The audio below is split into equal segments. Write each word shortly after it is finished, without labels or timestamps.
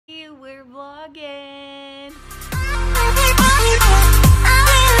vlogging.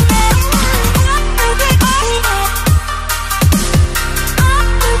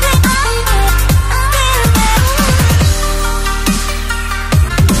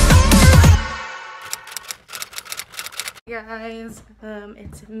 Guys,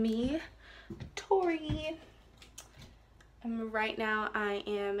 it's me, Tori. Right now I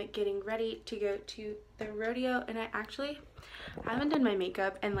am getting ready to go to the rodeo, and I haven't done my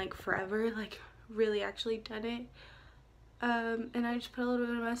makeup in like forever, like really actually done it. And I just put a little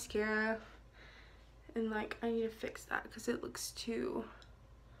bit of mascara, and like I need to fix that because it looks too,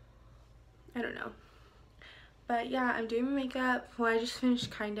 I don't know. But yeah, I'm doing my makeup. Well, I just finished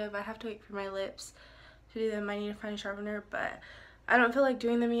kind of. I have to wait for my lips to do them. I need to find a sharpener, but I don't feel like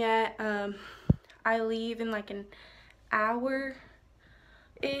doing them yet. I leave in like an hour-ish.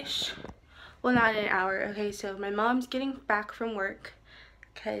 Well, not an hour. Okay, so my mom's getting back from work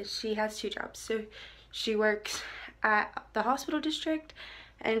because she has two jobs. So she works at the hospital district,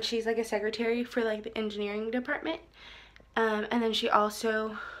 and she's like a secretary for like the engineering department. And then she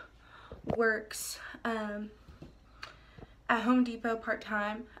also works at Home Depot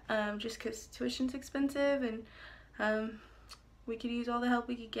part-time, just because tuition's expensive, and we could use all the help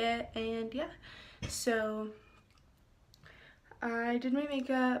we could get. And yeah, so I did my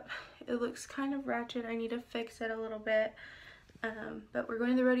makeup. It looks kind of ratchet. I need to fix it a little bit. But we're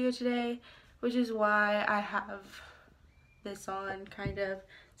going to the rodeo today, which is why I have this on, kind of.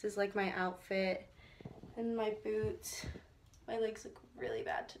 This is like my outfit and my boots. My legs look really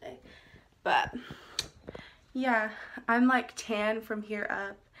bad today. But yeah, I'm like tan from here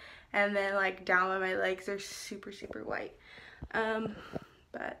up, and then like down by my legs are super white.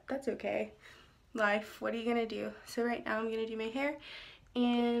 But that's okay. Life, what are you gonna do? So right now I'm gonna do my hair,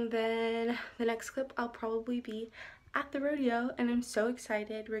 and then the next clip I'll probably be at the rodeo, and I'm so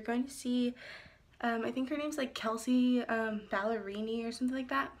excited. We're going to see I think her name's like Kelsey Ballerini or something like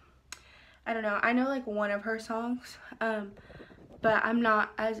that. I don't know. I know like one of her songs, but I'm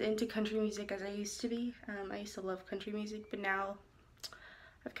not as into country music as I used to be. I used to love country music, but now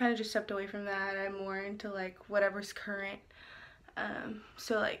I've kind of just stepped away from that. I'm more into like whatever's current.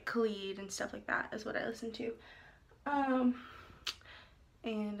 So like Khalid and stuff like that is what I listen to.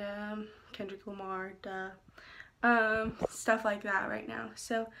 And Kendrick Lamar, stuff like that right now.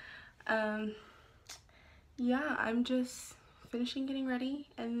 So yeah, I'm just finishing getting ready,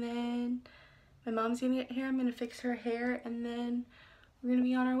 and then my mom's gonna get here. I'm gonna fix her hair, and then we're gonna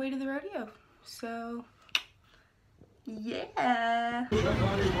be on our way to the rodeo. So yeah.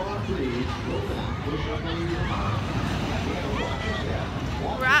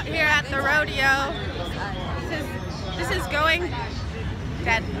 We're out here at the rodeo. This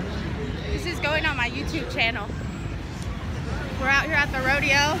is going on my YouTube channel. We're out here at the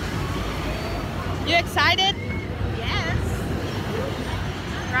rodeo. You excited? Yes.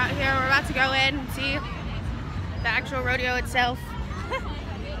 We're out here. We're about to go in and see the actual rodeo itself.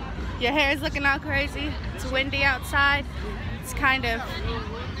 Your hair is looking all crazy. It's windy outside. It's kind of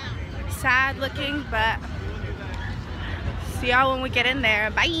sad looking, but see y'all when we get in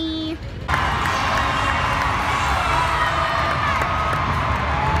there. Bye.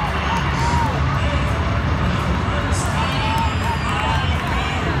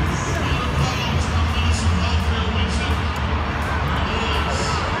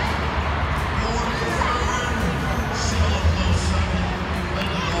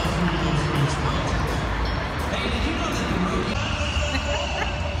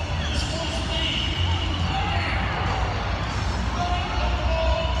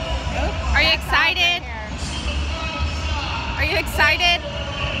 Are you excited? Are you excited?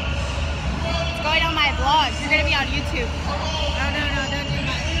 It's going on my vlog. You're gonna be on YouTube. No, don't do that.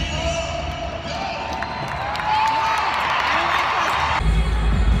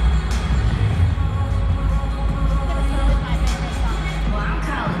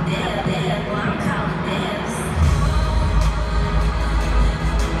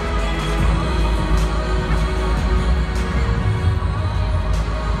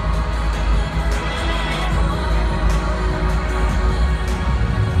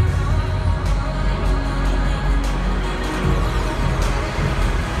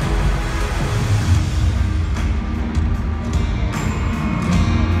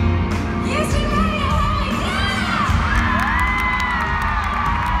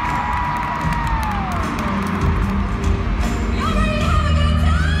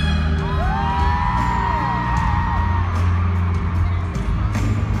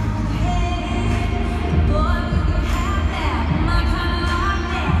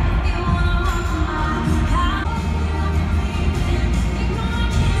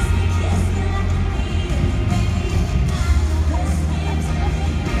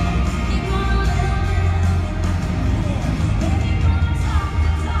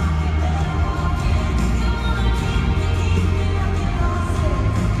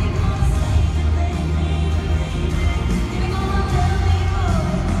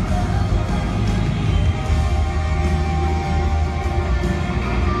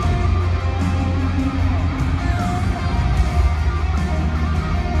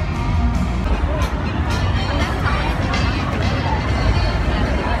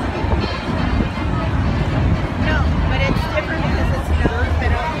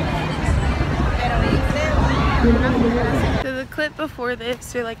 before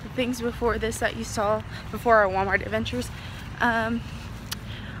this, or like the things before this that you saw before our Walmart adventures,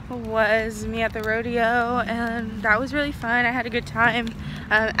 was me at the rodeo, and that was really fun. I had a good time.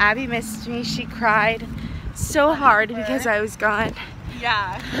 Abby missed me. She cried so hard because I was gone.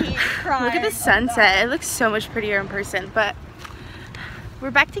 Yeah, he cried. Look at the sunset. It looks so much prettier in person. But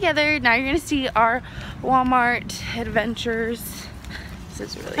we're back together. Now you're gonna see our Walmart adventures.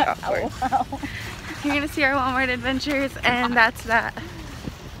 This is really awkward. You're gonna see our Walmart adventures, and that's that.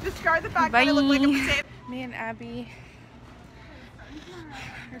 Describe the fact that I look like a potato. Me and Abby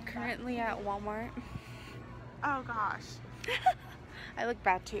are currently at Walmart. Oh gosh. I look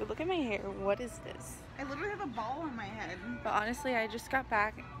bad too. Look at my hair. What is this? I literally have a ball on my head. But honestly, I just got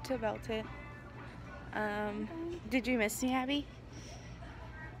back to Belton. Did you miss me, Abby?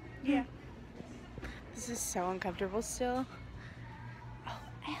 Yeah. This is so uncomfortable still. Oh,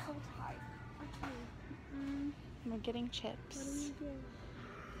 ow. We're getting chips. What are you doing?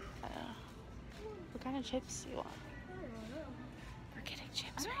 What kind of chips do you want? We're getting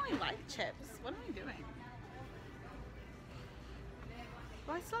chips. I don't really like chips. What am I doing?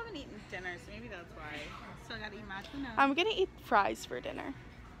 Well, I still haven't eaten dinner, so maybe that's why. I still gotta eat mashed potatoes. I'm gonna eat fries for dinner.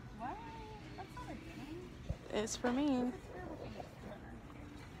 What? That's not a dinner. It's for me.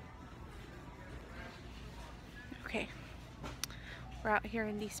 Okay. We're out here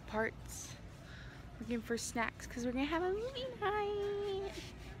in these parts looking for snacks because we're gonna have a movie night.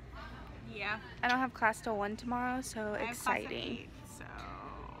 Yeah. I don't have class till 1 tomorrow, so I have class at exciting. 8, so.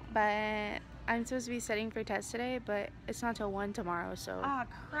 But I'm supposed to be studying for test today, but it's not till 1 tomorrow, so Ah,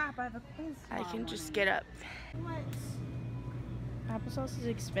 crap, I have a quiz I tomorrow can just morning. get up. What? Applesauce is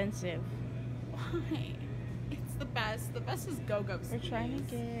expensive. Why? It's the best. The best is Go-Go Squeeze. We're trying to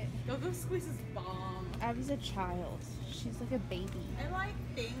get... Go-Go Squeeze is bomb. Abby's a child. She's like a baby. I like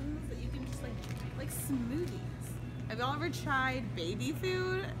things that you can just like smoothies. Have y'all ever tried baby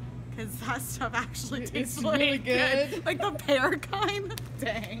food? Because that stuff actually tastes It's really really good. good. Like the pear kind.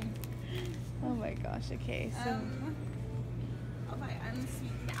 Dang. Oh my gosh, okay, so... I'll buy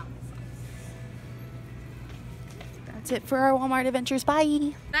unsweet applesauce. That's it for our Walmart adventures.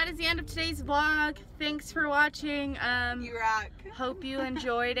 Bye! That is the end of today's vlog. Thanks for watching. You rock. Hope you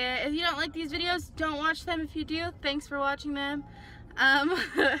enjoyed it. If you don't like these videos, don't watch them. If you do, thanks for watching them.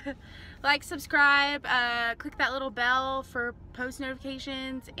 Like, subscribe, click that little bell for post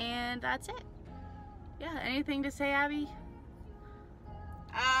notifications, and that's it. Yeah, anything to say, Abby?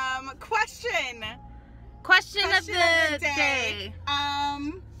 Question. Question of the day.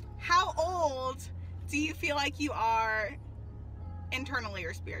 How old do you feel like you are internally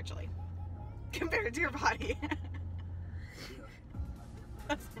or spiritually compared to your body?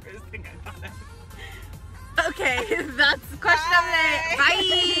 That's the first thing I thought of. Okay, that's the question of the day.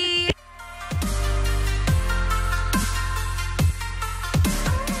 Bye!